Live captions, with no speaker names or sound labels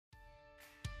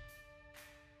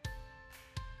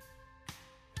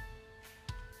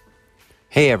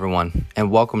Hey everyone, and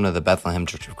welcome to the Bethlehem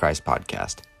Church of Christ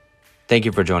podcast. Thank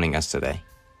you for joining us today.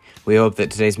 We hope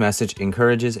that today's message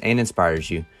encourages and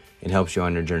inspires you and helps you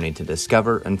on your journey to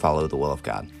discover and follow the will of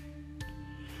God.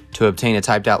 To obtain a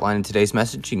typed outline of today's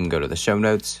message, you can go to the show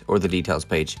notes or the details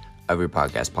page of your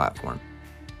podcast platform.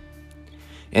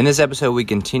 In this episode, we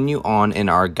continue on in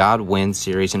our God Wins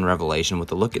series in Revelation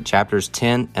with a look at chapters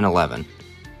 10 and 11.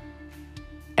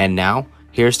 And now,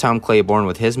 here's Tom Claiborne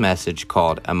with his message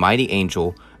called A Mighty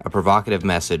Angel, a Provocative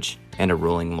Message, and a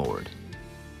Ruling Lord.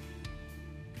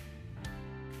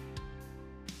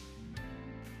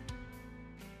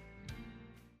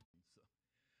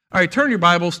 All right, turn your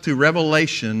Bibles to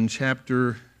Revelation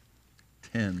chapter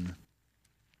 10.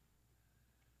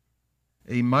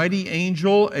 A mighty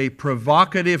angel, a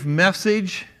provocative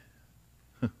message,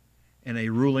 and a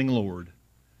ruling Lord.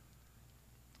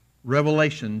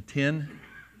 Revelation 10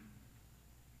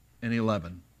 and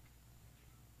 11.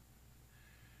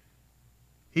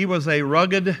 He was a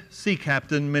rugged sea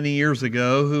captain many years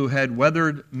ago who had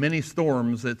weathered many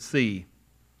storms at sea.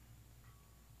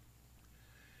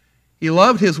 He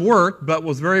loved his work, but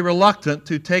was very reluctant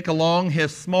to take along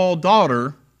his small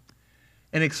daughter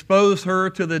and expose her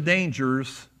to the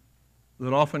dangers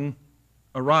that often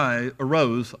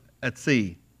arose at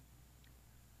sea.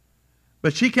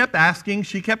 But she kept asking,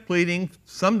 she kept pleading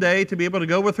someday to be able to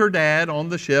go with her dad on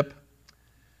the ship.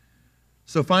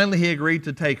 So finally he agreed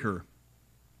to take her.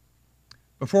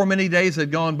 Before many days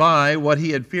had gone by, what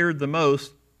he had feared the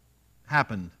most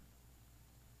happened.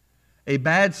 A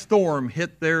bad storm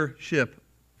hit their ship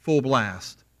full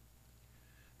blast.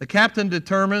 The captain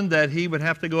determined that he would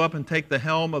have to go up and take the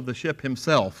helm of the ship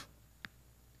himself.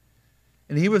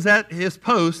 And he was at his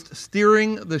post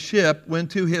steering the ship when,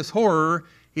 to his horror,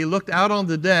 he looked out on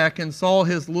the deck and saw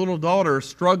his little daughter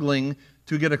struggling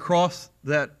to get across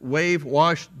that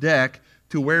wave-washed deck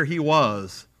to where he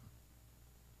was.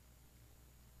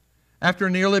 After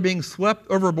nearly being swept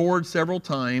overboard several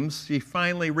times, she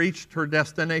finally reached her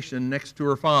destination next to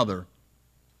her father.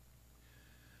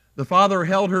 The father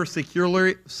held her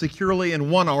securely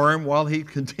in one arm while he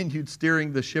continued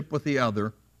steering the ship with the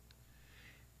other.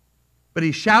 But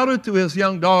he shouted to his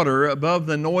young daughter above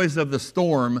the noise of the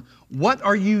storm, "What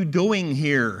are you doing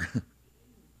here?"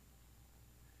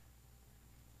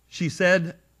 She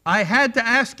said, "I had to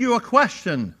ask you a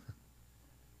question."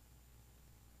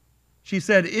 She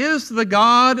said, "Is the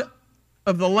God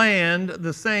of the land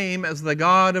the same as the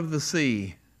God of the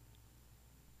sea?"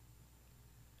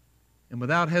 And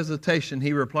without hesitation,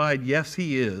 he replied, "Yes,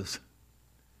 he is.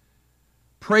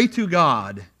 Pray to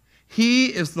God. He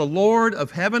is the Lord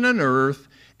of heaven and earth,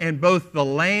 and both the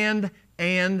land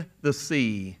and the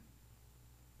sea."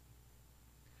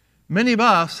 Many of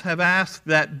us have asked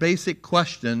that basic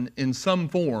question in some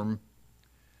form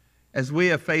as we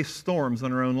have faced storms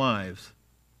in our own lives.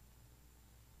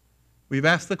 We've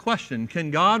asked the question,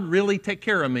 can God really take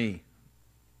care of me?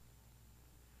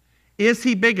 Is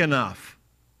He big enough?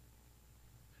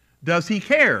 Does He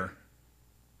care?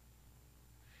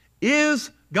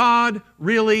 Is God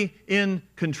really in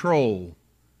control?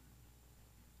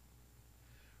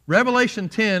 Revelation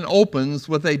 10 opens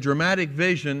with a dramatic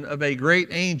vision of a great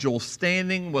angel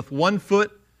standing with one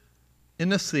foot in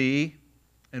the sea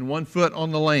and one foot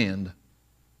on the land.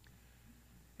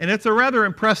 And it's a rather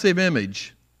impressive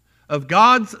image of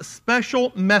God's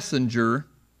special messenger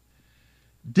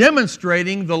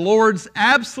demonstrating the Lord's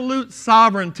absolute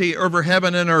sovereignty over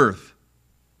heaven and earth.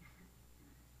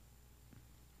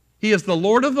 He is the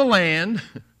Lord of the land,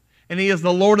 and He is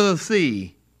the Lord of the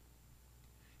sea.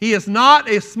 He is not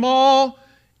a small,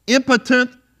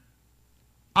 impotent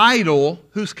idol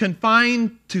who's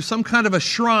confined to some kind of a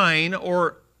shrine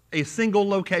or a single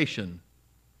location.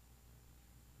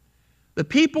 The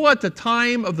people at the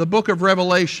time of the book of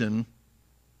Revelation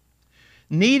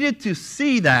needed to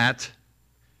see that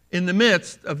in the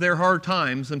midst of their hard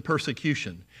times and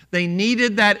persecution. They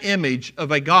needed that image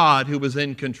of a God who was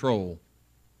in control.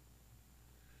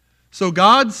 So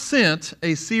God sent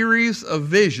a series of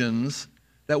visions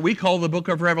that we call the book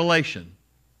of Revelation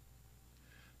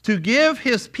to give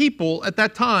His people at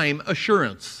that time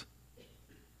assurance.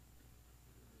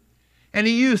 And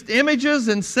He used images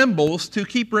and symbols to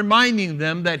keep reminding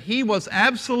them that He was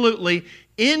absolutely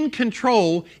in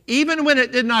control even when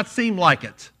it did not seem like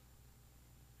it.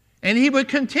 And He would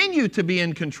continue to be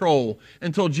in control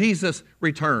until Jesus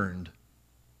returned.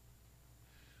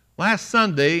 Last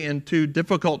Sunday, in two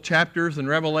difficult chapters in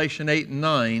Revelation 8 and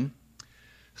 9,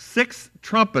 6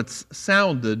 trumpets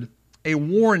sounded a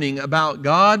warning about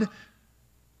God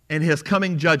and His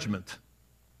coming judgment,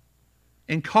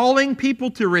 and calling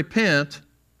people to repent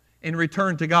and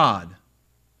return to God.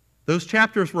 Those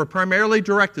chapters were primarily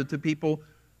directed to people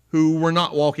who were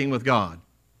not walking with God.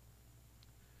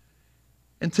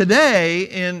 And today,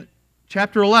 in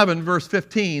chapter 11, verse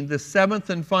 15, the seventh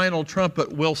and final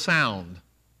trumpet will sound.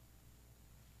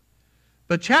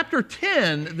 But chapter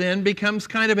 10 then becomes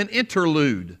kind of an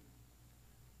interlude,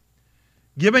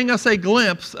 giving us a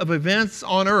glimpse of events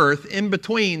on earth in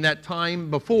between that time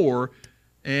before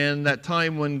and that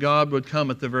time when God would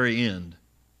come at the very end.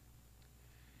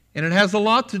 And it has a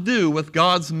lot to do with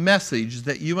God's message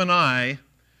that you and I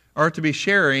are to be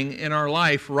sharing in our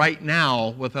life right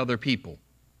now with other people.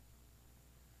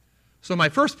 So my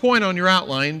first point on your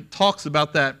outline talks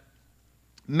about that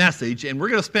message, and we're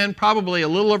going to spend probably a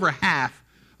little over half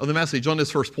of the message on this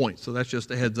first point, so that's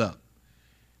just a heads up.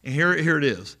 And here it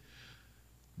is.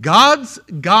 God's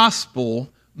gospel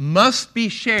must be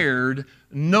shared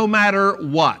no matter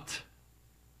what.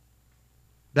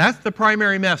 That's the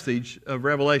primary message of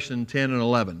Revelation 10 and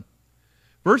 11.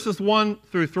 Verses 1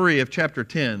 through 3 of chapter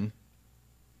 10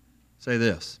 say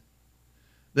this.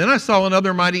 Then I saw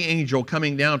another mighty angel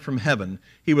coming down from heaven.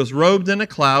 He was robed in a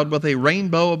cloud with a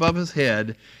rainbow above his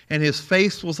head, and his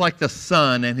face was like the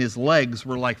sun, and his legs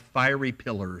were like fiery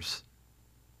pillars.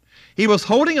 He was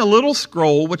holding a little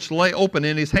scroll which lay open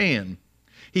in his hand.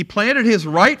 He planted his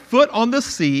right foot on the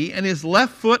sea and his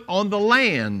left foot on the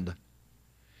land.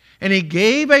 And he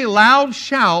gave a loud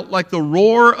shout like the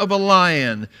roar of a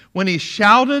lion. When he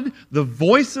shouted, the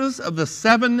voices of the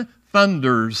seven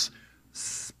thunders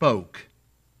spoke.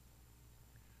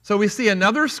 So we see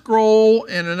another scroll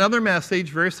and another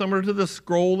message very similar to the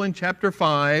scroll in chapter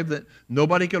 5 that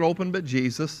nobody could open but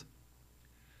Jesus.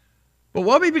 But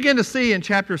what we begin to see in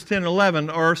chapters 10 and 11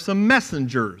 are some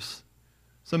messengers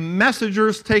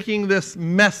taking this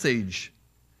message.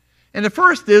 And the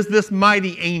first is this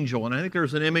mighty angel. And I think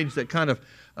there's an image that kind of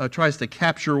tries to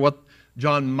capture what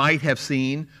John might have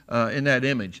seen in that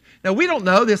image. Now, we don't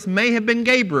know. This may have been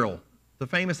Gabriel, the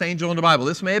famous angel in the Bible.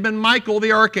 This may have been Michael,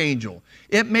 the archangel.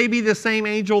 It may be the same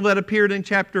angel that appeared in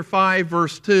chapter 5,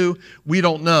 verse 2. We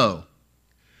don't know.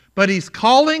 But he's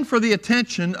calling for the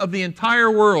attention of the entire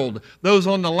world, those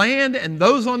on the land and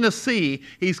those on the sea.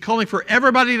 He's calling for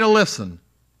everybody to listen.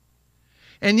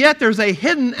 And yet there's a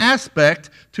hidden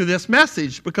aspect to this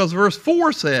message, because verse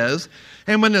 4 says,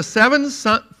 and when the seven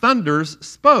thunders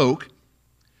spoke,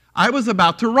 I was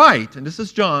about to write. And this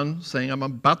is John saying, I'm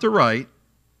about to write.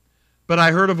 But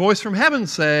I heard a voice from heaven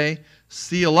say,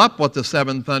 seal up what the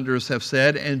seven thunders have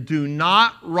said, and do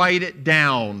not write it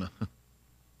down.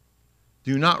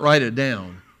 Do not write it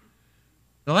down.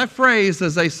 Now that phrase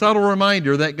is a subtle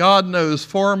reminder that God knows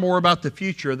far more about the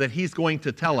future that He's going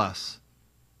to tell us.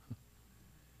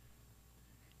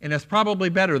 And it's probably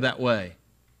better that way.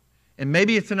 And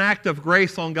maybe it's an act of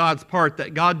grace on God's part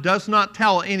that God does not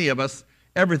tell any of us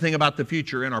everything about the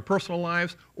future in our personal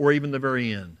lives or even the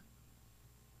very end.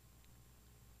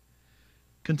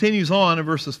 Continues on in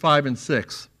verses 5 and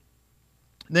 6.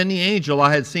 Then the angel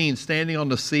I had seen standing on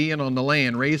the sea and on the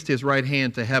land raised his right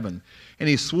hand to heaven. And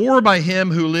he swore by him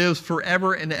who lives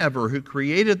forever and ever, who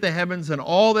created the heavens and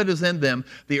all that is in them,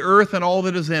 the earth and all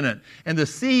that is in it, and the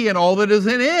sea and all that is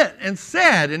in it, and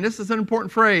said, and this is an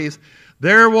important phrase,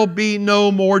 there will be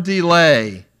no more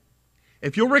delay.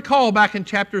 If you'll recall back in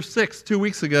chapter 6, 2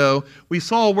 weeks ago, we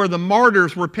saw where the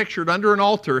martyrs were pictured under an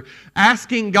altar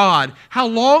asking God, how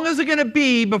long is it going to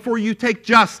be before you take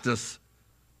justice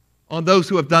on those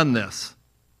who have done this?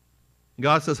 And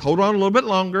God says, hold on a little bit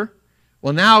longer.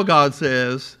 Well, now God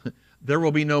says, there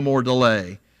will be no more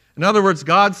delay. In other words,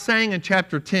 God's saying in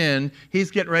chapter 10,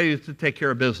 He's getting ready to take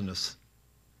care of business.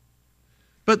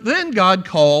 But then God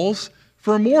calls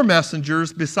for more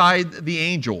messengers beside the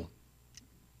angel.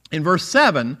 In verse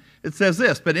 7, it says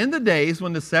this, but in the days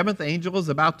when the seventh angel is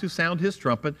about to sound his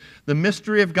trumpet, the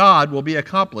mystery of God will be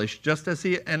accomplished, just as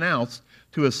He announced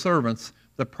to His servants,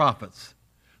 the prophets.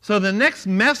 So the next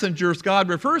messengers God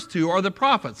refers to are the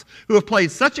prophets, who have played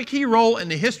such a key role in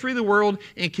the history of the world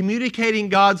in communicating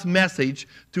God's message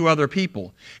to other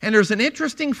people. And there's an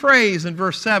interesting phrase in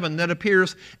verse 7 that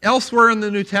appears elsewhere in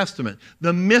the New Testament,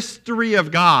 the mystery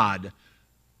of God.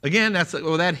 Again, that's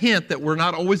that hint that we're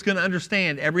not always going to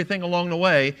understand everything along the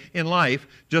way in life,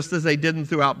 just as they didn't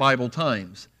throughout Bible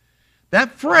times.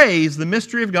 That phrase, the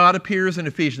mystery of God, appears in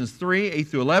Ephesians 3, 8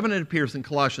 through 11. It appears in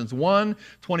Colossians 1,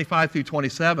 25 through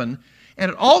 27.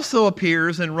 And it also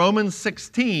appears in Romans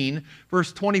 16,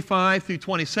 verse 25 through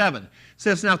 27. It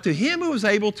says, now to Him who is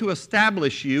able to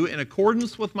establish you in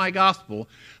accordance with my gospel,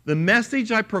 the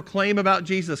message I proclaim about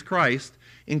Jesus Christ,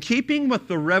 in keeping with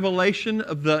the revelation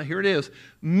of the, here it is,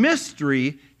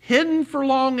 mystery hidden for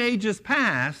long ages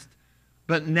past,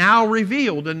 but now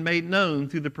revealed and made known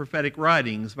through the prophetic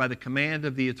writings by the command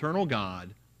of the eternal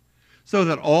God, so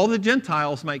that all the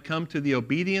Gentiles might come to the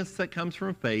obedience that comes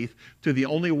from faith, to the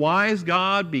only wise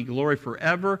God be glory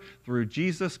forever through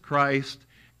Jesus Christ.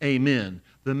 Amen.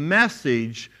 The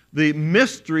message, the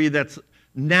mystery that's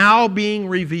now being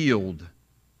revealed.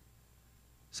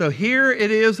 So here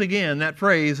it is again, that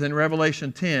phrase in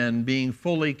Revelation 10 being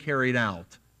fully carried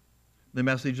out. The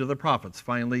message of the prophets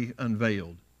finally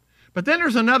unveiled. But then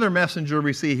there's another messenger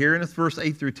we see here, and it's verse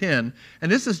 8 through 10. And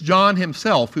this is John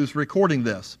himself who's recording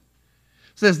this.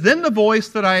 It says, "Then the voice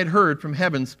that I had heard from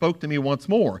heaven spoke to me once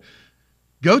more.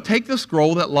 Go take the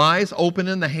scroll that lies open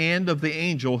in the hand of the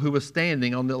angel who was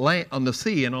standing on the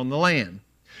sea and on the land.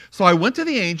 So I went to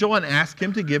the angel and asked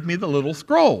him to give me the little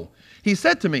scroll. He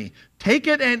said to me, 'Take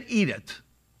it and eat it.'"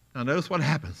 Now notice what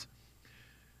happens. It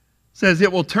says,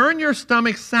 "It will turn your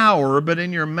stomach sour, but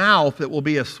in your mouth it will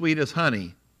be as sweet as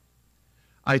honey."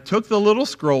 I took the little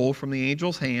scroll from the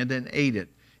angel's hand and ate it.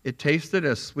 It tasted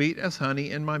as sweet as honey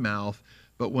in my mouth,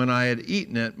 but when I had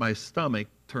eaten it, my stomach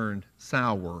turned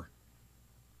sour.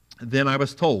 Then I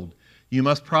was told, "You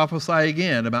must prophesy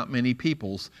again about many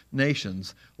peoples,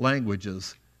 nations,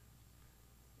 languages,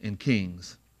 and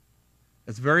kings."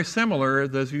 It's very similar,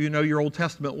 those of you who know your Old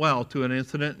Testament well, to an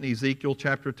incident in Ezekiel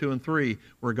chapter 2 and 3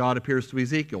 where God appears to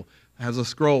Ezekiel, has a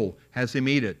scroll, has him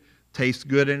eat it, tastes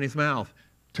good in his mouth,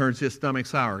 turns his stomach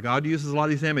sour. God uses a lot of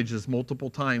these images multiple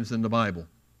times in the Bible.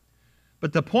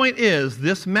 But the point is,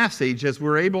 this message, as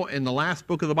we're able in the last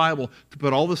book of the Bible to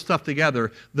put all this stuff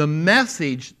together, the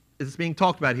message that's being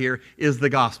talked about here is the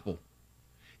gospel.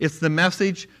 It's the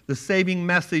message, the saving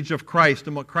message of Christ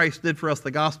and what Christ did for us, the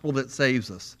gospel that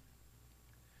saves us.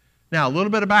 Now, a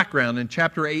little bit of background. In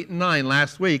chapter 8 and 9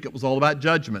 last week, it was all about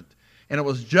judgment. And it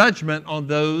was judgment on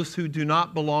those who do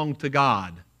not belong to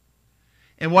God.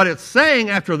 And what it's saying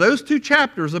after those two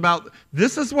chapters about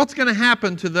this is what's going to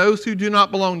happen to those who do not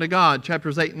belong to God,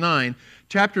 chapters 8 and 9,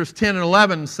 chapters 10 and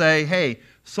 11 say, hey,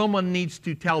 someone needs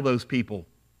to tell those people.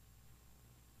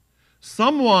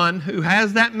 Someone who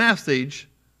has that message,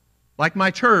 like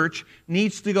my church,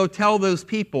 needs to go tell those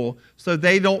people so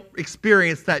they don't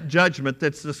experience that judgment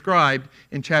that's described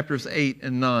in chapters 8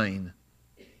 and 9.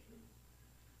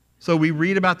 So we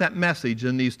read about that message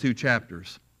in these two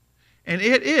chapters. And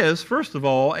it is, first of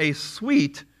all, a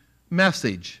sweet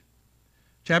message.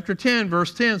 Chapter 10,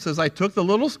 verse 10 says, I took the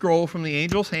little scroll from the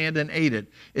angel's hand and ate it.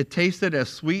 It tasted as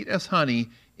sweet as honey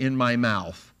in my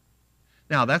mouth.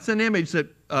 Now, that's an image that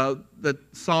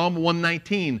Psalm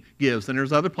 119 gives, and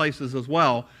there's other places as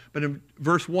well. But in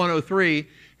verse 103,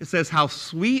 it says, how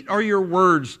sweet are your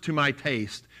words to my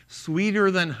taste, sweeter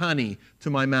than honey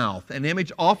to my mouth. An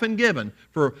image often given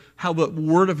for how the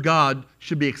Word of God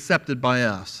should be accepted by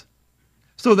us.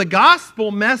 So the gospel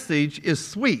message is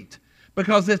sweet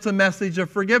because it's a message of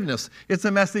forgiveness. It's a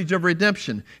message of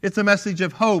redemption. It's a message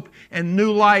of hope and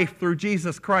new life through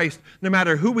Jesus Christ. No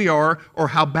matter who we are or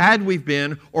how bad we've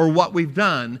been or what we've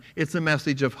done, it's a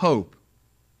message of hope.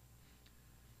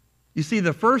 You see,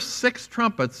 the first 6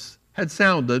 trumpets had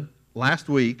sounded last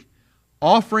week,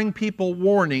 offering people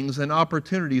warnings and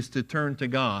opportunities to turn to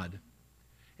God.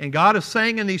 And God is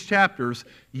saying in these chapters,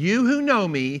 you who know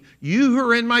me, you who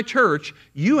are in my church,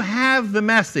 you have the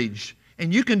message.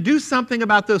 And you can do something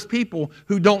about those people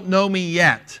who don't know me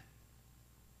yet.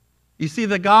 You see,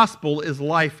 the gospel is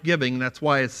life-giving. That's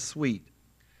why it's sweet.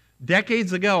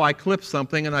 Decades ago, I clipped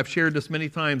something, and I've shared this many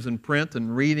times in print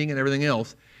and reading and everything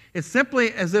else. It's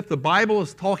simply as if the Bible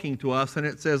is talking to us, and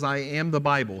it says, I am the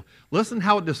Bible. Listen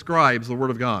how it describes the Word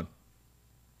of God.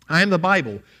 I am the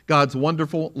Bible, God's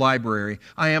wonderful library.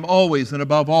 I am always and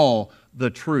above all the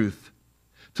truth.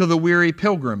 To the weary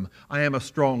pilgrim, I am a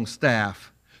strong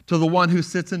staff. To the one who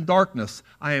sits in darkness,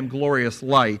 I am glorious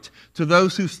light. To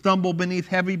those who stumble beneath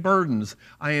heavy burdens,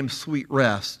 I am sweet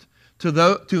rest.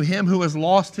 To him who has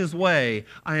lost his way,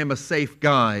 I am a safe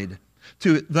guide.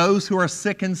 To those who are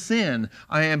sick in sin,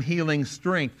 I am healing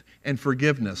strength and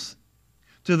forgiveness.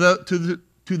 To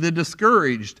the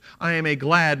discouraged, I am a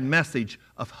glad message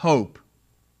of hope.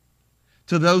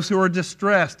 To those who are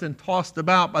distressed and tossed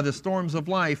about by the storms of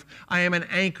life, I am an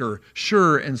anchor,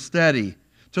 sure and steady.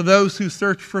 To those who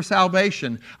search for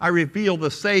salvation, I reveal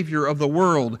the Savior of the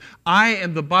world. I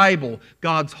am the Bible,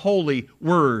 God's holy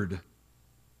Word.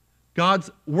 God's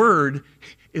Word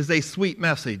is a sweet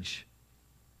message.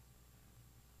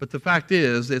 But the fact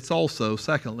is, it's also,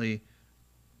 secondly,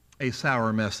 a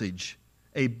sour message,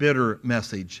 a bitter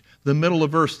message. The middle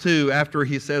of verse 2, after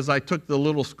he says, I took the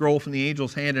little scroll from the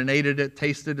angel's hand and ate it,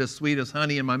 tasted as sweet as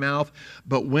honey in my mouth,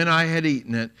 but when I had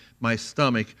eaten it, my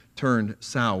stomach turned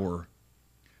sour.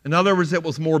 In other words, it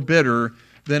was more bitter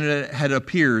than it had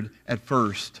appeared at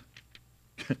first.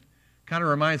 Kind of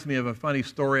reminds me of a funny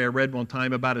story I read one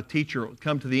time about a teacher who would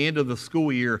come to the end of the school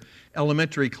year,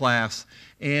 elementary class,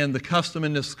 and the custom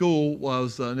in the school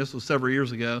was, and this was several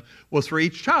years ago, was for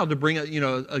each child to bring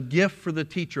a gift for the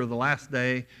teacher the last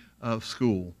day of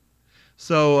school.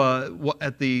 So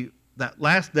that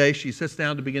last day, she sits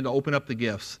down to begin to open up the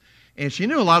gifts. And she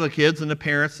knew a lot of the kids and the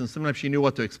parents, and sometimes she knew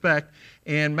what to expect.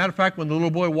 And matter of fact, when the little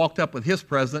boy walked up with his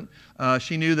present,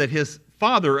 she knew that his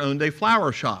father owned a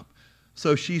flower shop.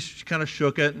 So she kind of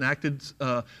shook it and acted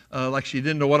like she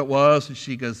didn't know what it was. And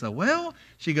she goes,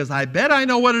 I bet I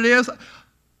know what it is.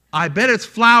 I bet it's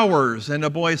flowers. And the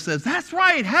boy says, that's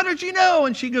right. How did you know?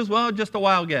 And she goes, well, just a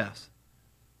wild guess.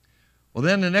 Well,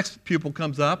 then the next pupil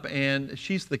comes up, and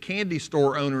she's the candy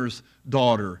store owner's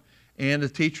daughter. And the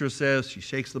teacher says, she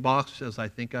shakes the box, says, I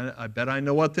bet I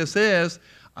know what this is.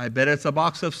 I bet it's a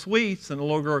box of sweets. And the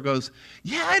little girl goes,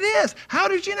 yeah, it is. How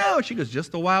did you know? She goes,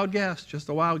 just a wild guess, just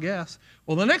a wild guess.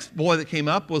 Well, the next boy that came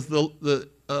up was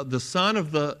the son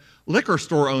of the liquor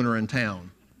store owner in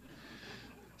town.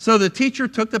 So the teacher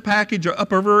took the package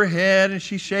up over her head, and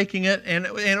she's shaking it, and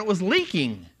it was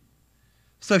leaking.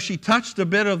 So she touched a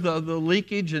bit of the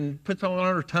leakage and puts it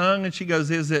on her tongue, and she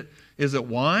goes, is it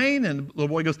wine? And the little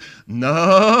boy goes,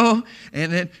 no.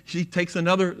 And then she takes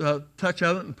another touch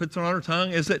of it and puts it on her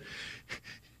tongue. Is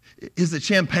it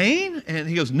champagne? And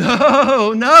he goes,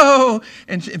 no.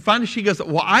 And finally she goes,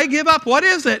 well, I give up. What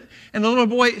is it? And the little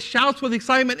boy shouts with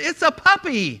excitement, it's a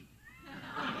puppy.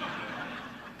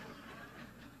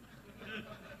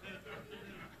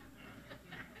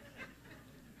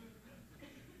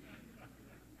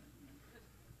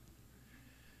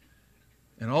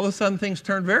 And all of a sudden, things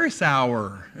turned very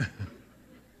sour.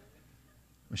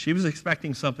 She was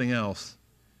expecting something else.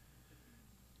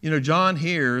 John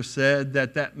here said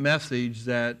that message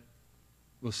that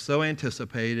was so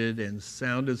anticipated and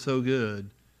sounded so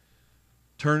good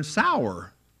turned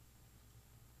sour.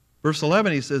 Verse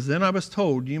 11, he says, then I was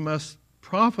told you must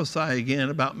prophesy again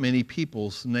about many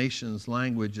peoples, nations,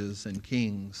 languages, and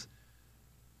kings.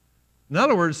 In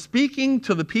other words, speaking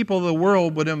to the people of the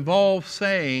world would involve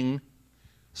saying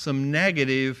some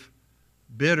negative,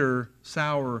 bitter,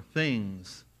 sour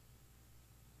things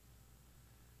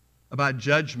about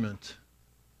judgment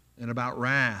and about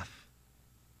wrath.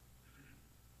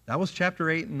 That was chapter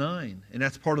 8 and 9, and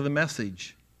that's part of the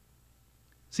message.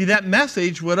 See, that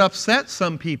message would upset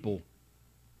some people,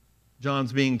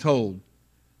 John's being told.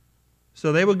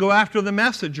 So they would go after the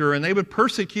messenger, and they would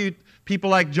persecute people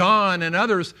like John and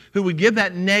others who would give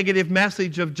that negative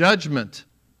message of judgment.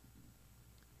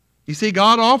 You see,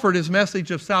 God offered His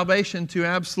message of salvation to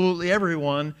absolutely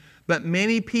everyone, but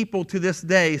many people to this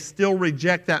day still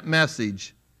reject that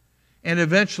message. And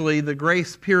eventually the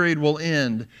grace period will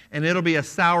end, and it'll be a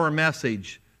sour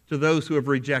message to those who have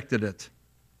rejected it.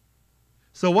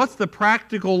 So what's the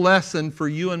practical lesson for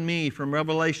you and me from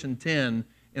Revelation 10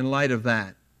 in light of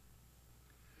that?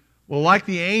 Well, like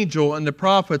the angel and the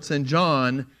prophets and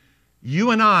John,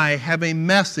 you and I have a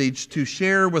message to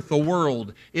share with the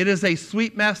world. It is a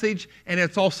sweet message, and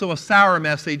it's also a sour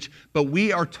message, but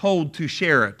we are told to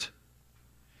share it.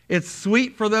 It's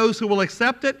sweet for those who will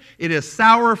accept it. It is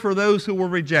sour for those who will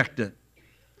reject it.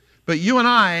 But you and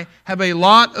I have a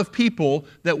lot of people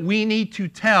that we need to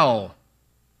tell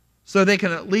so they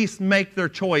can at least make their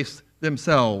choice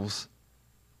themselves.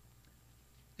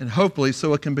 And hopefully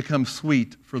so it can become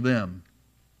sweet for them.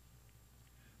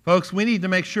 Folks, we need to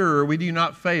make sure we do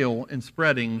not fail in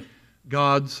spreading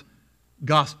God's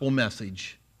gospel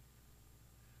message.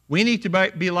 We need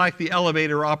to be like the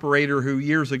elevator operator who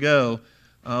years ago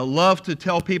loved to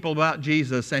tell people about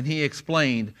Jesus, and he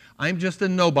explained, I'm just a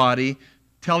nobody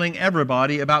telling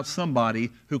everybody about somebody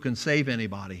who can save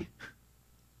anybody.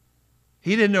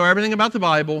 He didn't know everything about the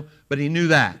Bible, but he knew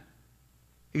that.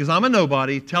 He goes, I'm a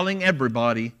nobody telling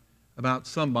everybody about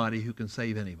somebody who can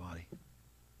save anybody.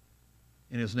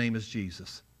 And his name is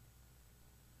Jesus.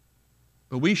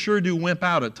 But we sure do wimp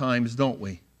out at times, don't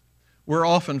we? We're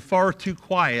often far too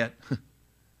quiet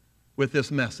with this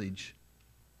message.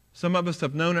 Some of us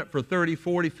have known it for 30,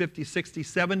 40, 50, 60,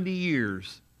 70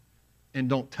 years and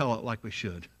don't tell it like we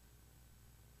should.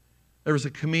 There was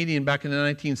a comedian back in the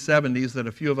 1970s that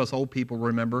a few of us old people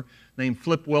remember named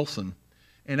Flip Wilson.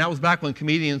 And that was back when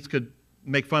comedians could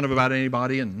make fun of about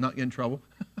anybody and not get in trouble.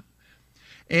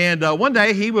 And one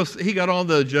day he got on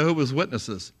the Jehovah's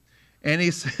Witnesses. And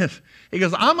he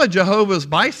goes, I'm a Jehovah's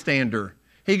bystander.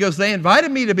 He goes, they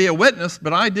invited me to be a witness,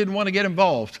 but I didn't want to get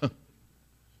involved.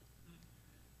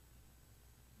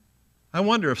 I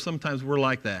wonder if sometimes we're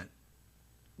like that.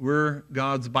 We're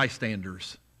God's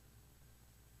bystanders.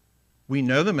 We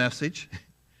know the message.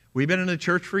 We've been in the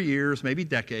church for years, maybe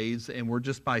decades, and we're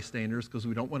just bystanders because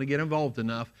we don't want to get involved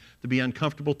enough to be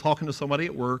uncomfortable talking to somebody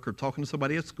at work or talking to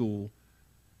somebody at school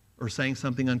or saying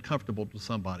something uncomfortable to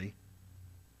somebody.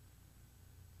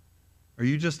 Are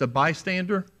you just a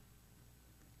bystander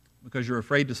because you're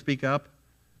afraid to speak up?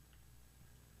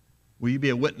 Will you be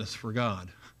a witness for God?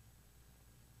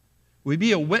 Will you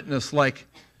be a witness like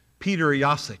Peter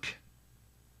Jasek?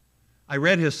 I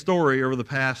read his story over the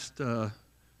past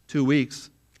 2 weeks.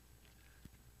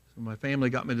 So my family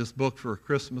got me this book for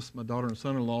Christmas, my daughter and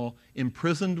son-in-law,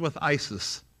 Imprisoned with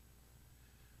ISIS.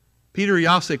 Peter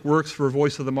Jasek works for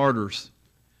Voice of the Martyrs,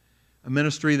 a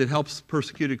ministry that helps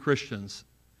persecuted Christians.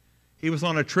 He was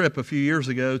on a trip a few years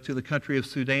ago to the country of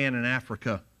Sudan in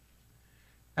Africa.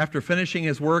 After finishing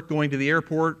his work, going to the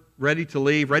airport, ready to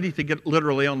leave, ready to get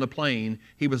literally on the plane,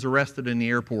 he was arrested in the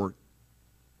airport.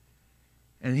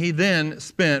 And he then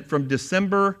spent from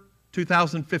December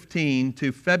 2015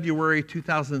 to February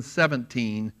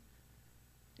 2017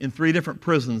 in 3 different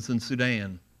prisons in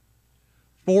Sudan.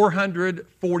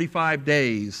 445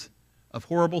 days of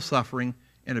horrible suffering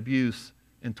and abuse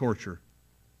and torture,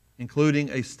 including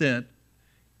a stint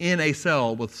in a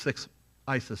cell with 6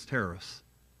 ISIS terrorists.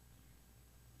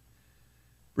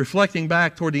 Reflecting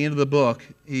back toward the end of the book,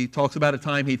 he talks about a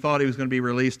time he thought he was going to be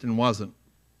released and wasn't.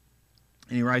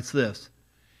 And he writes this: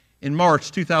 in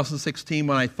March 2016,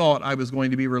 when I thought I was going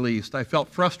to be released, I felt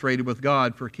frustrated with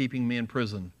God for keeping me in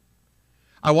prison.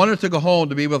 I wanted to go home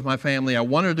to be with my family. I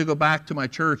wanted to go back to my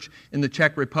church in the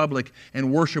Czech Republic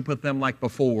and worship with them like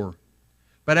before.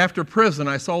 But after prison,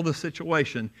 I saw the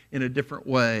situation in a different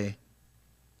way.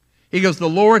 He goes, the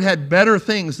Lord had better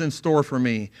things in store for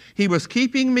me. He was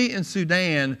keeping me in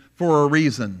Sudan for a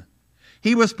reason.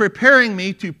 He was preparing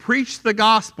me to preach the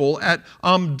gospel at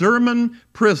Omdurman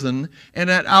prison and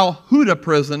at Al-Huda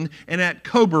prison and at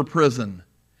Kober prison,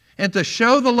 and to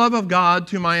show the love of God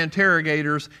to my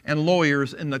interrogators and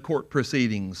lawyers in the court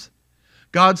proceedings.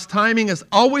 God's timing is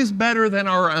always better than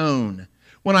our own.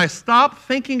 When I stopped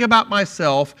thinking about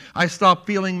myself, I stopped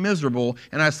feeling miserable,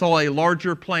 and I saw a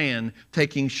larger plan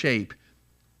taking shape.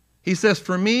 He says,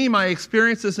 for me, my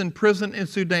experiences in prison in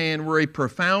Sudan were a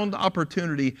profound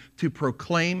opportunity to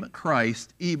proclaim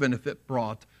Christ, even if it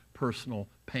brought personal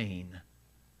pain.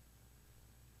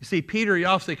 You see, Peter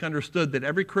Jasek understood that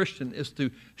every Christian is to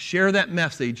share that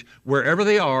message wherever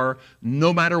they are,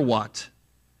 no matter what.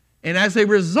 And as a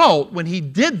result, when he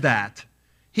did that,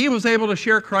 he was able to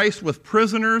share Christ with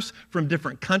prisoners from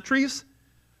different countries,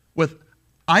 with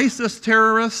ISIS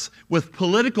terrorists, with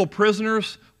political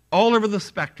prisoners all over the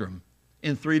spectrum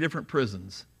in 3 different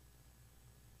prisons.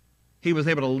 He was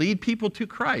able to lead people to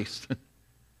Christ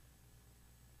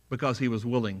because he was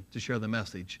willing to share the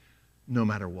message no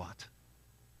matter what.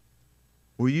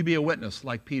 Will you be a witness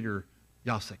like Peter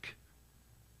Jasek?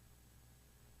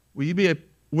 Will you be a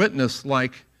witness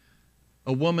like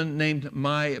a woman named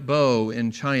Mai Bo in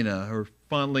China, or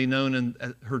fondly known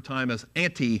in her time as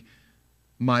Auntie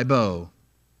Mai Bo?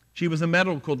 She was a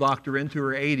medical doctor into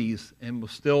her 80s and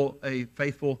was still a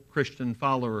faithful Christian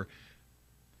follower.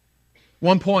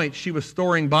 One point, she was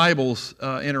storing Bibles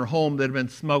in her home that had been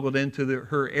smuggled into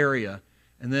her area.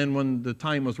 And then when the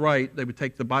time was right, they would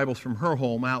take the Bibles from her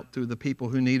home out to the people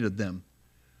who needed them.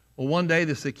 Well, one day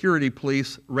the security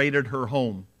police raided her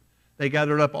home. They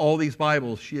gathered up all these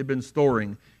Bibles she had been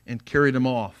storing and carried them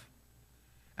off.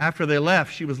 After they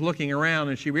left, she was looking around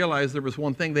and she realized there was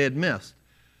one thing they had missed.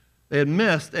 They had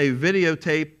missed a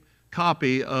videotape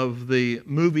copy of the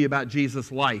movie about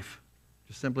Jesus' life,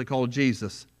 just simply called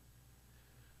Jesus.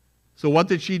 So what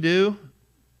did she do?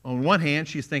 On one hand,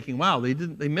 she's thinking, wow,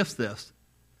 they missed this.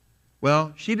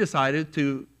 Well, she decided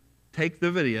to take the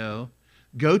video,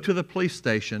 go to the police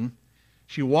station.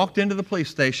 She walked into the police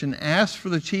station, asked for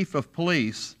the chief of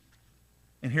police,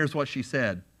 and here's what she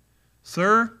said.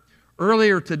 Sir,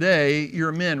 earlier today,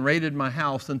 your men raided my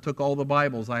house and took all the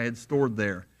Bibles I had stored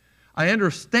there. I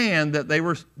understand that they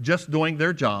were just doing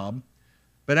their job,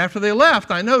 but after they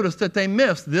left, I noticed that they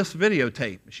missed this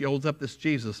videotape. She holds up this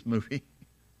Jesus movie.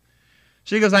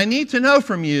 She goes, I need to know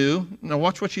from you, now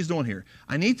watch what she's doing here.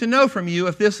 I need to know from you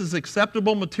if this is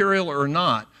acceptable material or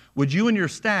not. Would you and your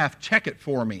staff check it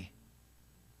for me?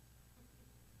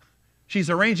 She's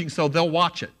arranging so they'll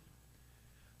watch it.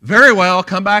 Very well,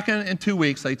 come back in 2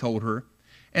 weeks, they told her.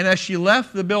 And as she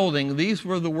left the building, these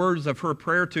were the words of her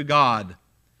prayer to God.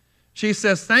 She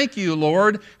says, thank you,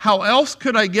 Lord. How else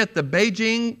could I get the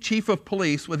Beijing chief of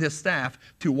police with his staff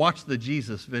to watch the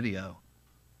Jesus video?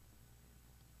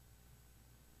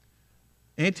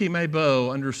 Auntie Mai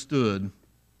Bo understood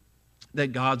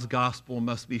that God's gospel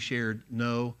must be shared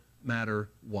no matter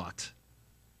what.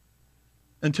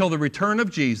 until the return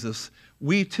of Jesus,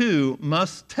 we too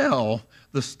must tell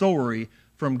the story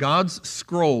from God's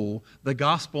scroll, the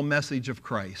gospel message of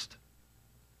Christ,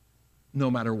 no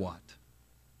matter what.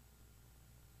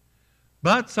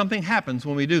 But something happens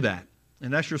when we do that.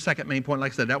 And that's your second main point.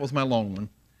 Like I said, that was my long one.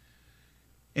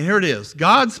 And here it is.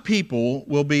 God's people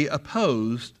will be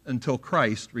opposed until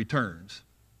Christ returns.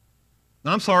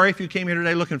 Now, I'm sorry if you came here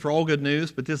today looking for all good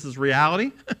news, but this is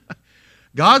reality.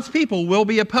 God's people will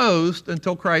be opposed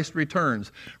until Christ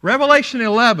returns. Revelation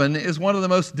 11 is one of the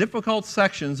most difficult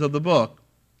sections of the book.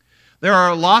 There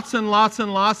are lots and lots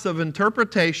and lots of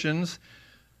interpretations,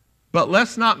 but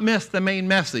let's not miss the main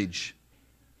message.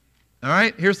 All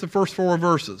right, here's the first 4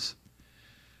 verses.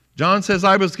 John says,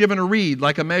 I was given a reed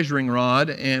like a measuring rod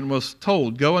and was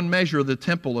told, go and measure the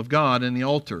temple of God and the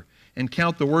altar and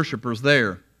count the worshipers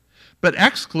there. But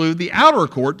exclude the outer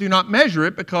court. Do not measure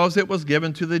it because it was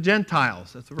given to the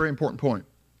Gentiles. That's a very important point.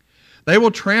 They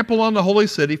will trample on the holy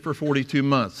city for 42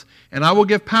 months. And I will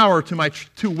give power to my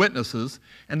 2 witnesses,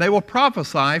 and they will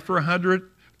prophesy for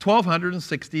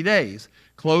 1,260 days,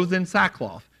 clothed in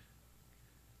sackcloth.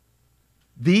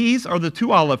 These are the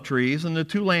 2 olive trees and the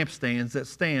 2 lampstands that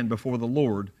stand before the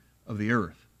Lord of the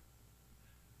earth.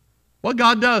 What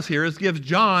God does here is gives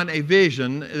John a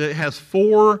vision that has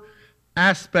 4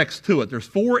 aspects to it. There's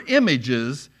 4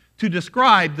 images to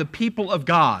describe the people of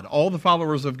God, all the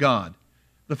followers of God.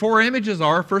 The 4 images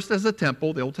are, first as a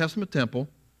temple, the Old Testament temple,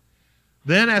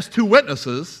 then as 2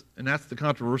 witnesses, and that's the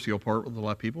controversial part with a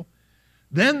lot of people,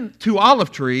 then 2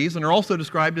 olive trees, and are also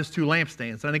described as 2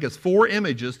 lampstands. I think it's 4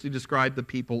 images to describe the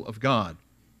people of God.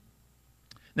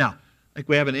 Now, I think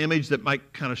we have an image that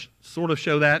might kind of sort of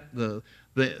show that.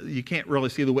 You can't really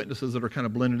see the witnesses that are kind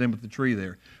of blended in with the tree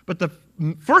there. But the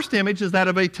first image is that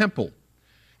of a temple.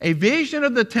 A vision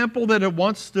of the temple that had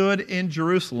once stood in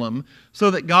Jerusalem so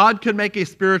that God could make a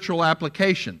spiritual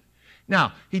application.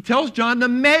 Now, he tells John to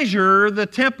measure the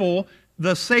temple,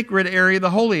 the sacred area, the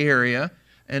holy area,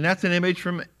 and that's an image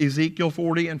from Ezekiel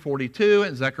 40 and 42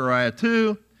 and Zechariah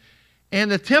 2.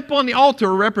 And the temple and the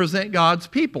altar represent God's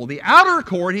people. The outer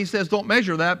court, he says, don't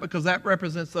measure that because that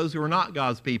represents those who are not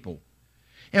God's people.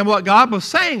 And what God was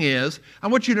saying is, I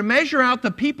want you to measure out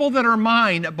the people that are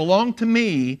mine, that belong to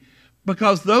me,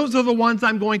 because those are the ones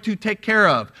I'm going to take care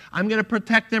of. I'm going to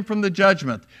protect them from the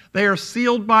judgment. They are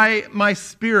sealed by my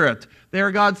Spirit. They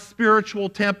are God's spiritual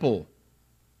temple.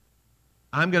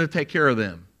 I'm going to take care of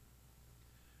them.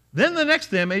 Then the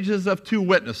next image is of 2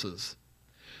 witnesses.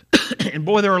 And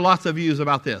boy, there are lots of views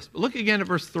about this. But look again at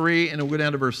verse 3, and we'll go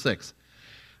down to verse 6.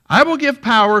 I will give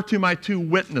power to my 2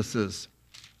 witnesses,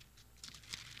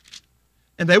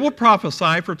 and they will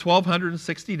prophesy for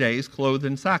 1,260 days, clothed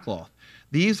in sackcloth.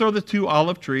 These are the 2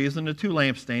 olive trees and the 2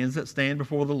 lampstands that stand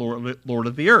before the Lord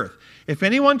of the earth. If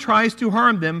anyone tries to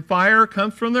harm them, fire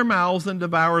comes from their mouths and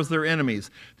devours their enemies.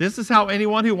 This is how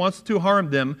anyone who wants to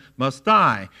harm them must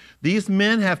die. These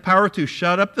men have power to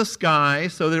shut up the sky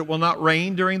so that it will not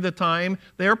rain during the time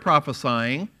they are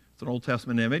prophesying. It's an Old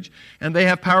Testament image. And they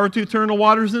have power to turn the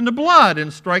waters into blood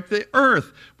and strike the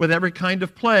earth with every kind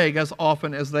of plague as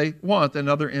often as they want.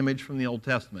 Another image from the Old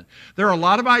Testament. There are a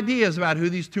lot of ideas about who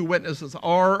these 2 witnesses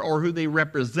are or who they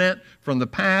represent from the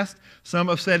past. Some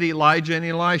have said Elijah and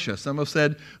Elisha. Some have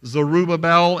said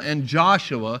Zerubbabel and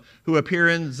Joshua, who appear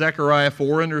in Zechariah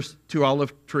 4, and there's 2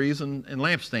 olive trees and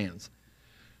lampstands.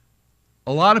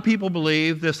 A lot of people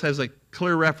believe this has a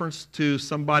clear reference to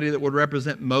somebody that would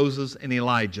represent Moses and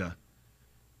Elijah.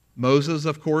 Moses,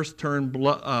 of course, turned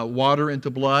water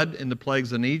into blood in the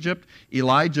plagues in Egypt.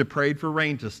 Elijah prayed for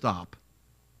rain to stop.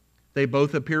 They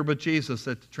both appear with Jesus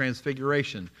at the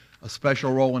Transfiguration, a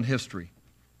special role in history.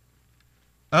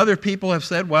 Other people have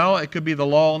said, well, it could be the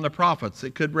law and the prophets.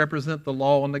 It could represent the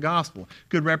law and the gospel. It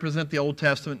could represent the Old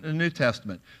Testament and the New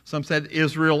Testament. Some said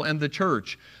Israel and the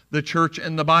church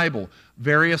and the Bible,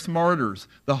 various martyrs,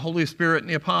 the Holy Spirit and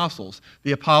the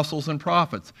apostles and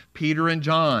prophets, Peter and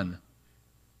John.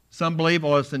 Some believe,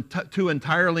 well, it's 2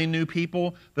 entirely new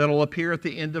people that will appear at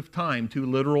the end of time, 2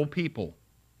 literal people.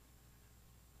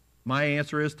 My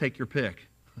answer is take your pick.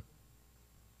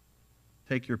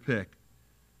 Take your pick.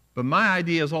 But my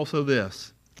idea is also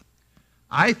this.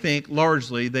 I think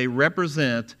largely they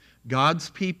represent God's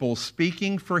people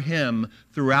speaking for Him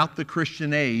throughout the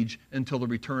Christian age until the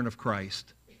return of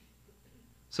Christ.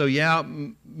 So yeah,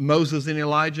 Moses and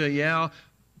Elijah, yeah,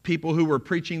 people who were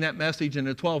preaching that message in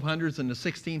the 1200s and the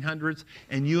 1600s,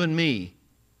 and you and me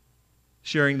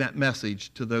sharing that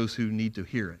message to those who need to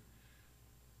hear it.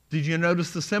 Did you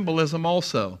notice the symbolism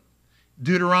also?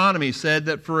 Deuteronomy said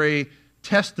that for a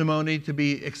testimony to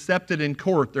be accepted in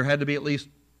court, there had to be at least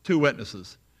 2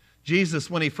 witnesses. Jesus,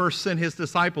 when he first sent his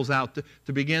disciples out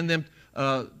to begin them,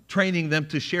 training them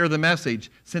to share the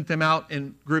message, sent them out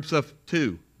in groups of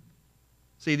 2.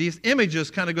 See, these images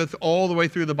kind of go all the way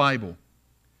through the Bible.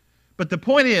 But the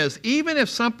point is, even if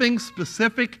something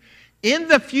specific in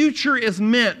the future is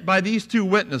meant by these 2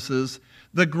 witnesses,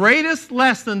 the greatest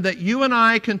lesson that you and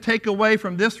I can take away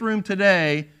from this room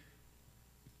today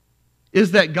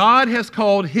is that God has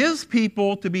called his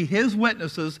people to be his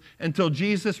witnesses until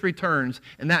Jesus returns.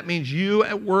 And that means you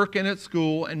at work and at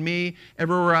school and me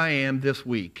everywhere I am this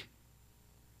week.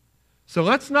 So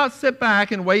let's not sit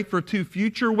back and wait for 2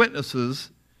 future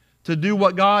witnesses to do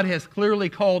what God has clearly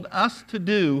called us to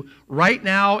do right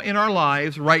now in our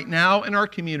lives, right now in our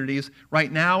communities,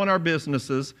 right now in our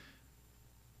businesses,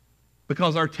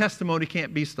 because our testimony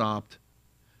can't be stopped.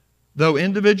 Though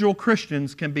individual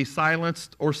Christians can be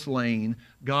silenced or slain,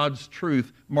 God's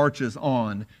truth marches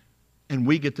on, and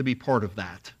we get to be part of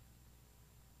that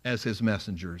as his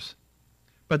messengers.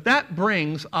 But that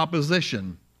brings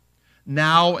opposition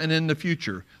now and in the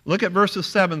future. Look at verses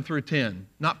 7 through 10.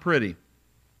 Not pretty. It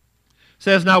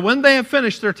says, "Now when they have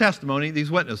finished their testimony," these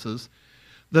witnesses,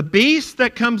 "the beast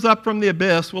that comes up from the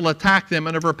abyss will attack them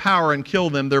and overpower and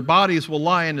kill them. Their bodies will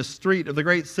lie in the street of the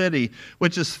great city,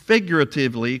 which is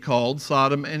figuratively called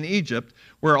Sodom and Egypt,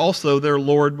 where also their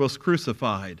Lord was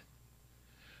crucified.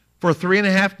 For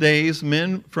 3.5 days,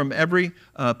 men from every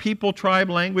people, tribe,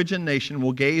 language, and nation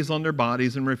will gaze on their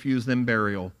bodies and refuse them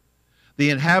burial. The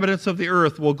inhabitants of the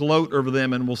earth will gloat over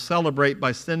them and will celebrate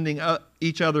by sending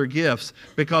each other gifts,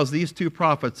 because these 2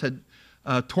 prophets had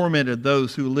tormented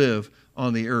those who live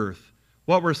on the earth."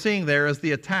 What we're seeing there is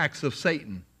the attacks of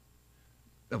Satan.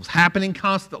 That was happening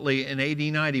constantly in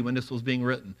AD 90 when this was being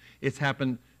written. It's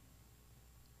happened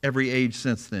every age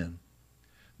since then.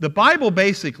 The Bible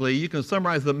basically, you can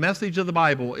summarize the message of the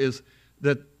Bible is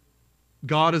that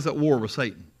God is at war with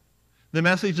Satan. The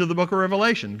message of the book of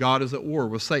Revelation, God is at war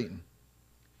with Satan.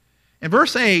 And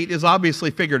verse 8 is obviously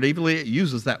figuratively, it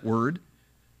uses that word.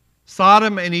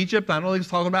 Sodom and Egypt, I don't think it's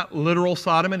talking about literal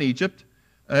Sodom and Egypt.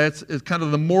 It's kind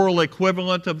of the moral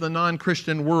equivalent of the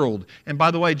non-Christian world. And by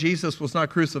the way, Jesus was not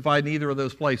crucified in either of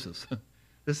those places.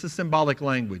 This is symbolic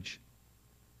language.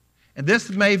 And this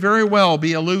may very well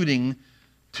be alluding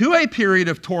to a period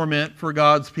of torment for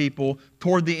God's people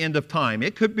toward the end of time.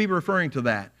 It could be referring to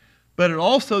that. But it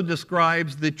also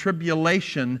describes the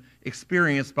tribulation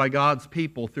experienced by God's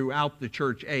people throughout the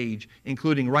church age,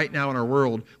 including right now in our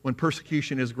world when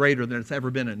persecution is greater than it's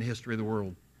ever been in the history of the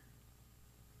world.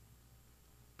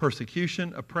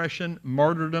 Persecution, oppression,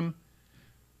 martyrdom.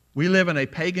 We live in a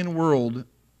pagan world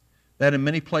that in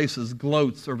many places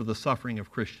gloats over the suffering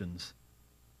of Christians.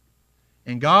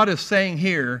 And God is saying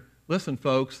here, listen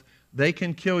folks, they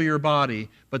can kill your body,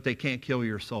 but they can't kill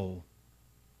your soul.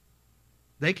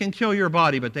 They can kill your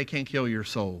body, but they can't kill your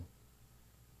soul.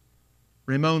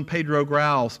 Ramon Pedro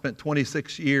Grau spent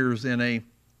 26 years in a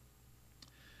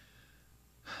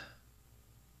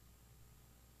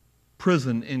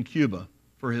prison in Cuba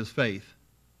for his faith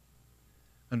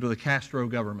under the Castro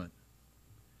government.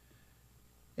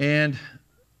 And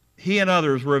he and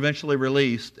others were eventually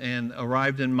released and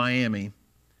arrived in Miami.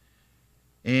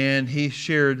 And he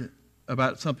shared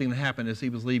about something that happened as he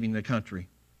was leaving the country.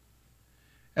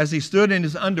 As he stood in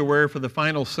his underwear for the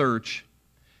final search,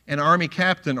 an army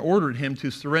captain ordered him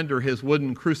to surrender his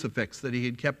wooden crucifix that he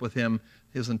had kept with him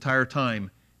his entire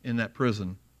time in that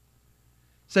prison.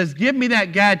 Says, "Give me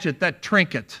that gadget, that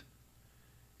trinket."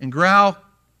 And Grau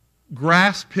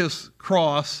grasped his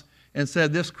cross and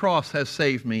said, "This cross has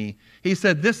saved me." He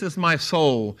said, "This is my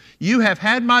soul. You have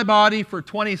had my body for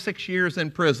 26 years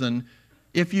in prison.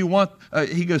 If you want,"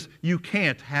 he goes, "you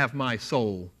can't have my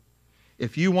soul.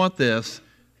 If you want this,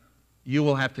 you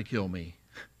will have to kill me."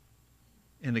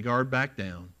 And the guard backed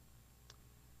down.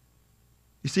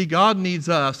 You see, God needs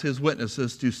us, his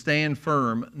witnesses, to stand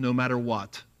firm no matter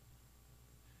what.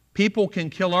 People can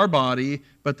kill our body,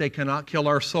 but they cannot kill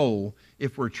our soul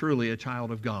if we're truly a child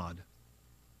of God.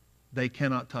 They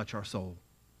cannot touch our soul.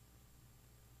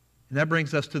 And that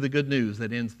brings us to the good news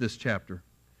that ends this chapter.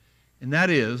 And that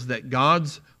is that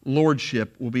God's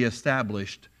lordship will be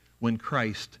established when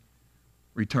Christ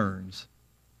returns.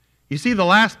 You see, the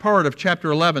last part of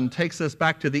chapter 11 takes us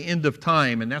back to the end of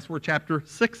time, and that's where chapter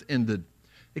 6 ended.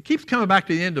 It keeps coming back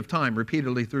to the end of time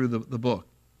repeatedly through the book.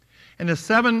 And the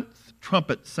 7th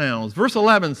trumpet sounds. Verse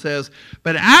 11 says,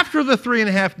 "But after the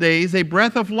 3.5 days, a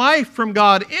breath of life from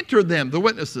God entered them," the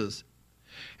witnesses.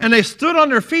 "And they stood on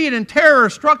their feet, and terror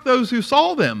struck those who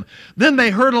saw them. Then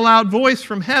they heard a loud voice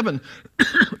from heaven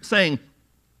saying,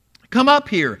 Come up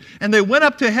here. And they went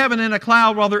up to heaven in a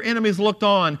cloud while their enemies looked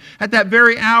on. At that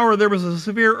very hour, there was a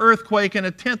severe earthquake, and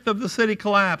a tenth of the city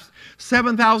collapsed.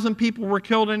 7,000 people were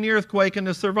killed in the earthquake, and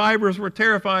the survivors were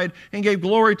terrified and gave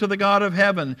glory to the God of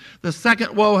heaven. The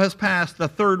second woe has passed. The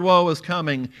third woe is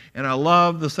coming. And I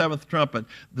love the seventh trumpet.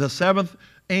 The seventh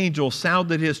angel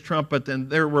sounded his trumpet, and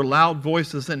there were loud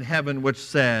voices in heaven which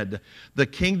said, the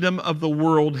kingdom of the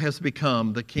world has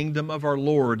become the kingdom of our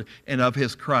Lord and of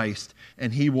his Christ,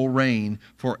 and he will reign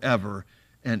forever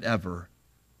and ever.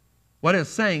 What it's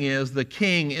saying is the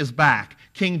king is back.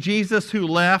 King Jesus, who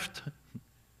left,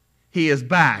 he is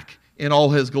back in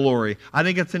all his glory. I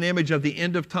think it's an image of the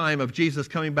end of time, of Jesus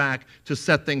coming back to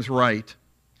set things right.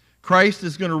 Christ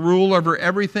is going to rule over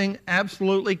everything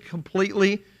absolutely,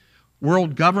 completely.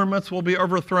 World governments will be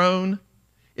overthrown.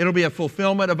 It'll be a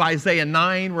fulfillment of Isaiah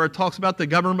 9, where it talks about the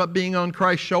government being on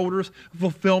Christ's shoulders. A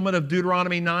fulfillment of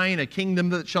Deuteronomy 9, a kingdom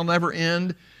that shall never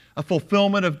end. A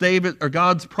fulfillment of David, or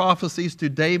God's prophecies to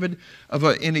David of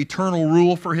an eternal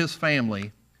rule for his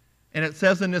family. And it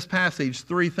says in this passage,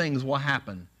 three things will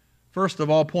happen. First of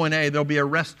all, point A, there'll be a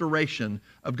restoration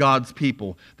of God's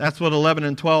people. That's what 11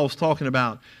 and 12 is talking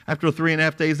about. After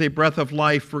 3.5 days, a breath of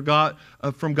life from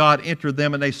God entered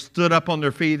them, and they stood up on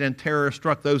their feet, and terror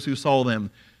struck those who saw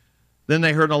them. Then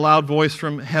they heard a loud voice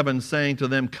from heaven saying to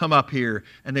them, come up here.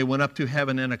 And they went up to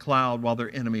heaven in a cloud while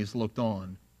their enemies looked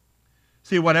on.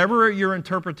 See, whatever your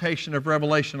interpretation of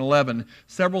Revelation 11,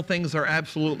 several things are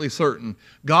absolutely certain.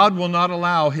 God will not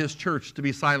allow his church to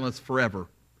be silenced forever.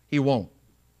 He won't.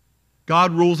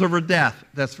 God rules over death.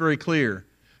 That's very clear.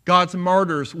 God's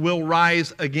martyrs will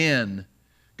rise again.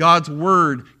 God's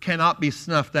word cannot be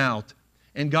snuffed out.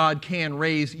 And God can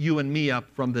raise you and me up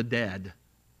from the dead.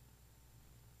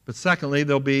 But secondly,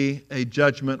 there'll be a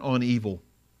judgment on evil.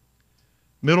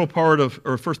 First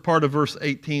part of verse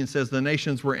 18 says, the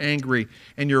nations were angry,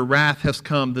 and your wrath has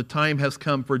come. The time has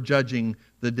come for judging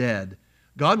the dead.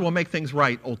 God will make things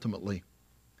right ultimately.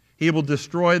 He will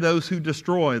destroy those who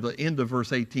destroy, the end of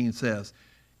verse 18 says.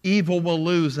 Evil will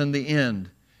lose in the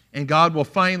end. And God will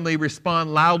finally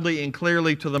respond loudly and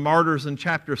clearly to the martyrs in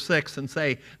chapter 6 and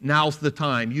say, now's the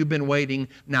time. You've been waiting.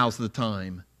 Now's the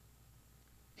time.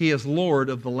 He is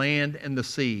Lord of the land and the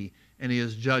sea, and he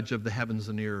is judge of the heavens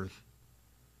and the earth.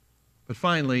 But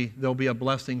finally, there'll be a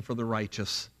blessing for the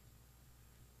righteous.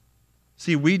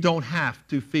 See, we don't have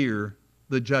to fear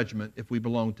the judgment if we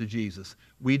belong to Jesus.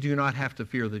 We do not have to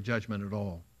fear the judgment at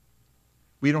all.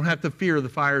 We don't have to fear the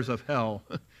fires of hell.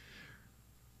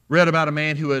 Read about a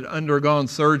man who had undergone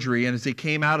surgery, and as he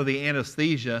came out of the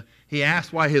anesthesia, he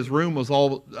asked why his room was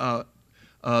all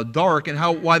dark and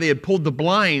why they had pulled the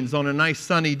blinds on a nice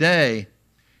sunny day.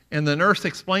 And the nurse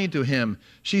explained to him,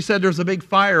 she said, there's a big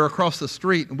fire across the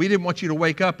street, and we didn't want you to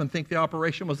wake up and think the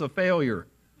operation was a failure.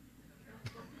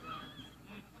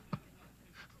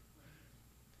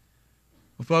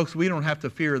 Well, folks, we don't have to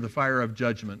fear the fire of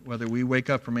judgment, whether we wake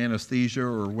up from anesthesia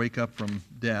or wake up from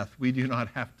death. We do not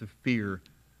have to fear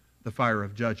the fire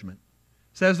of judgment.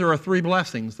 It says there are three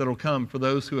blessings that will come for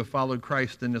those who have followed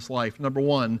Christ in this life. Number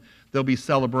one, there'll be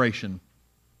celebration.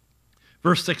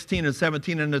 Verse 16 and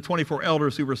 17, and the 24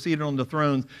 elders who were seated on the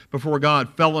thrones before God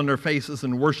fell on their faces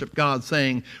and worshiped God,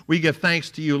 saying, we give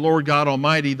thanks to you, Lord God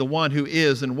Almighty, the one who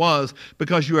is and was,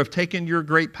 because you have taken your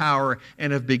great power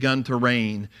and have begun to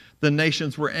reign. The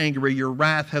nations were angry. Your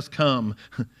wrath has come.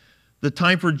 The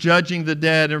time for judging the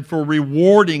dead and for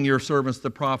rewarding your servants, the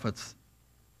prophets.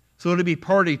 So it'll be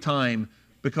party time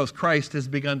because Christ has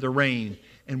begun to reign,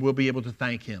 and we'll be able to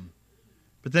thank him.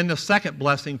 But then the second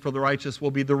blessing for the righteous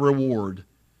will be the reward.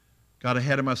 Got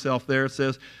ahead of myself there. It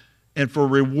says, and for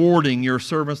rewarding your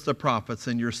servants, the prophets,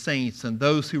 and your saints, and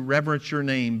those who reverence your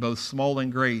name, both small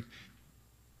and great.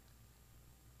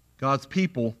 God's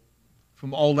people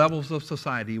from all levels of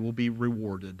society will be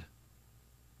rewarded.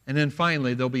 And then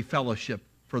finally, there'll be fellowship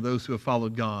for those who have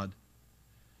followed God.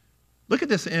 Look at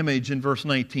this image in verse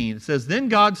 19. It says, then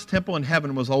God's temple in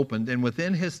heaven was opened, and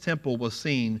within his temple was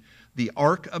seen the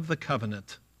Ark of the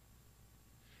Covenant.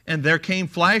 And there came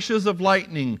flashes of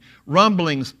lightning,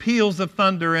 rumblings, peals of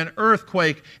thunder, an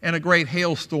earthquake, and a great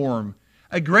hailstorm.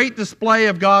 A great display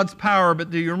of God's power. But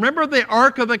do you remember the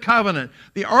Ark of the Covenant?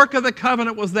 The Ark of the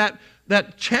Covenant was that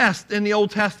chest in the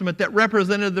Old Testament that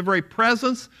represented the very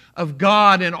presence of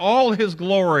God in all his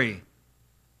glory.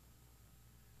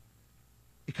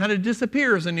 It kind of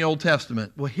disappears in the Old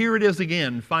Testament. Well, here it is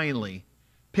again, finally.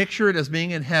 Picture it as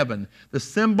being in heaven, the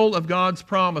symbol of God's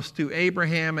promise to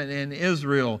Abraham and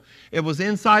Israel. It was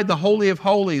inside the Holy of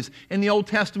Holies. In the Old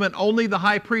Testament, only the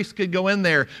high priest could go in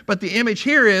there. But the image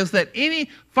here is that any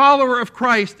follower of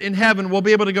Christ in heaven will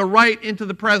be able to go right into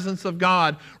the presence of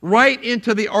God, right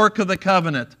into the Ark of the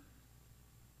Covenant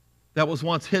that was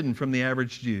once hidden from the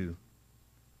average Jew.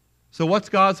 So what's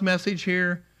God's message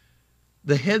here?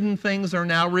 The hidden things are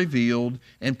now revealed,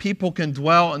 and people can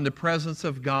dwell in the presence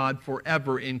of God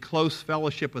forever in close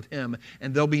fellowship with Him,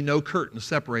 and there'll be no curtain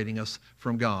separating us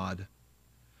from God.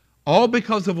 All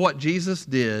because of what Jesus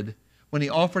did when He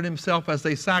offered Himself as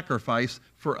a sacrifice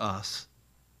for us.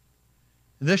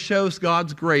 This shows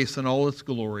God's grace in all its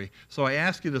glory. So I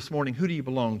ask you this morning, who do you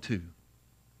belong to?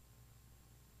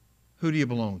 Who do you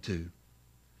belong to?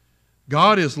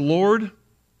 God is Lord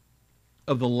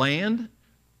of the land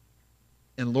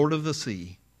and Lord of the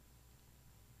sea.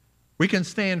 We can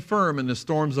stand firm in the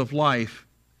storms of life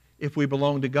if we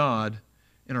belong to God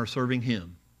and are serving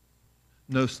Him.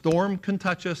 No storm can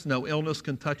touch us, no illness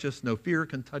can touch us, no fear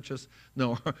can touch us,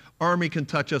 no army can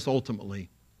touch us ultimately.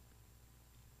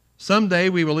 Someday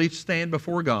we will each stand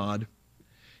before God,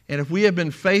 and if we have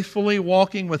been faithfully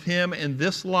walking with Him in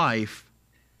this life,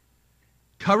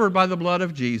 covered by the blood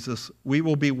of Jesus, we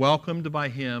will be welcomed by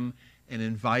Him and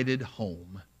invited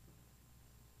home.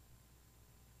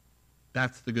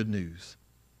 That's the good news.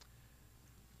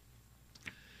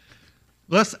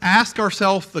 Let's ask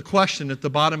ourselves the question at the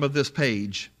bottom of this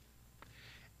page.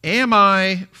 Am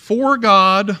I for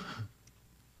God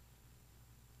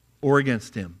or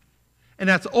against Him? And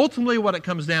that's ultimately what it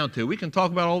comes down to. We can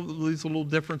talk about all these little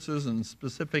differences and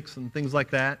specifics and things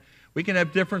like that. We can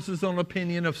have differences on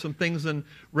opinion of some things in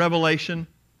Revelation.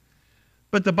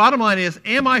 But the bottom line is,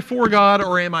 am I for God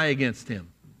or am I against Him?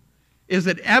 Is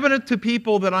it evident to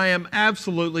people that I am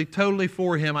absolutely, totally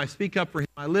for Him? I speak up for Him.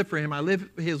 I live for Him. I live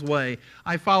His way.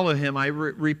 I follow Him. I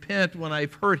repent when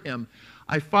I've hurt Him.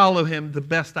 I follow Him the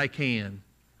best I can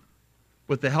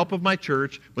with the help of my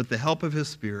church, with the help of His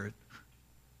Spirit.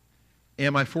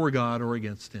 Am I for God or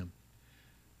against Him?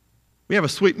 We have a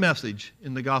sweet message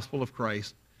in the gospel of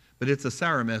Christ, but it's a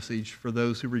sour message for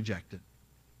those who reject it.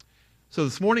 So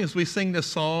this morning as we sing this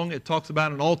song, it talks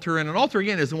about an altar. And an altar,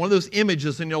 again, is one of those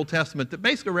images in the Old Testament that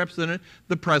basically represented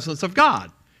the presence of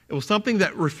God. It was something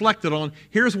that reflected on,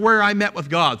 here's where I met with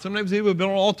God. Sometimes it would be an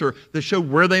altar that showed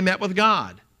where they met with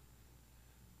God.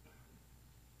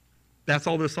 That's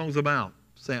all this song's about.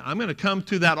 Saying, I'm going to come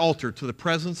to that altar, to the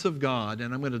presence of God,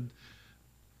 and I'm going to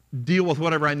deal with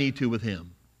whatever I need to with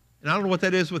Him. And I don't know what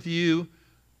that is with you.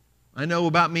 I know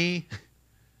about me.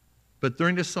 But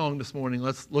during this song this morning,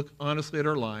 let's look honestly at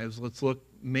our lives. Let's look,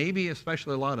 maybe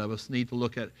especially a lot of us need to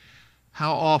look at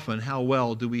how often, how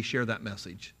well do we share that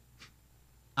message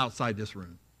outside this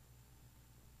room.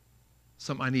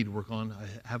 Something I need to work on.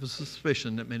 I have a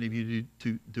suspicion that many of you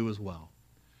do as well.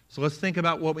 So let's think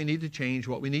about what we need to change,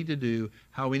 what we need to do,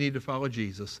 how we need to follow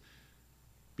Jesus.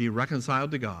 Be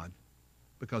reconciled to God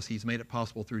because He's made it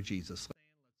possible through Jesus.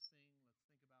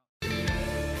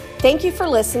 Thank you for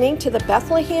listening to the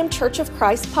Bethlehem Church of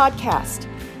Christ podcast.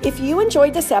 If you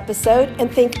enjoyed this episode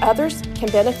and think others can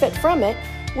benefit from it,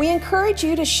 we encourage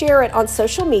you to share it on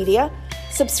social media,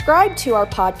 subscribe to our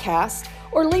podcast,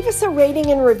 or leave us a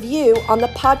rating and review on the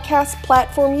podcast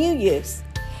platform you use.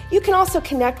 You can also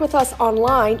connect with us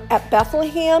online at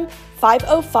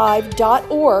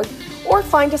Bethlehem505.org or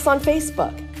find us on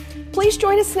Facebook. Please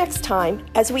join us next time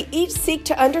as we each seek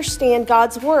to understand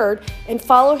God's Word and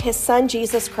follow His Son,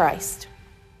 Jesus Christ.